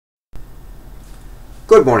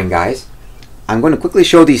Good morning, guys. I'm going to quickly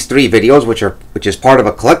show these three videos which is part of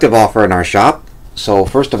a collective offer in our shop. So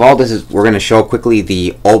first of all, we're going to show quickly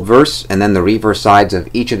the obverse and then the reverse sides of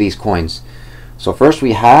each of these coins. So first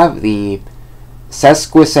we have the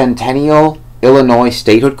Sesquicentennial Illinois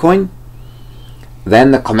statehood coin,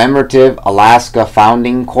 then the commemorative Alaska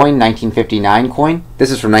founding coin, 1959 coin.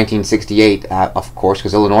 This is from 1968, of course,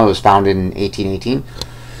 because Illinois was founded in 1818.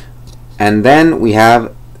 And then we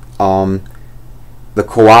have the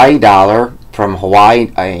Kauai dollar from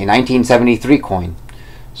Hawaii, a 1973 coin.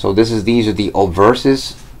 So these are the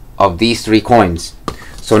obverses of these three coins.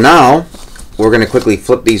 So now we're going to quickly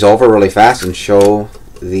flip these over really fast and show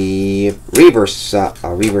the reverse sides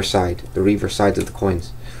of the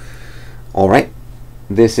coins. All right,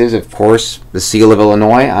 this is of course the seal of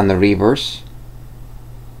Illinois on the reverse,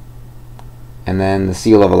 and then the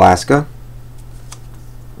seal of Alaska.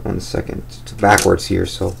 One second, it's backwards here,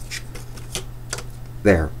 so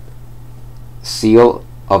there. Seal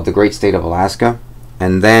of the great state of Alaska,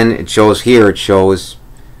 and then it shows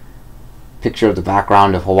picture of the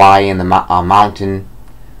background of Hawaii and the mountain.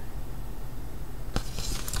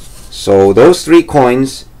 So those three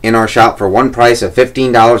coins in our shop for one price of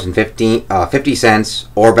 $15.50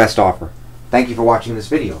 or best offer. Thank you for watching this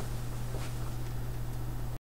video.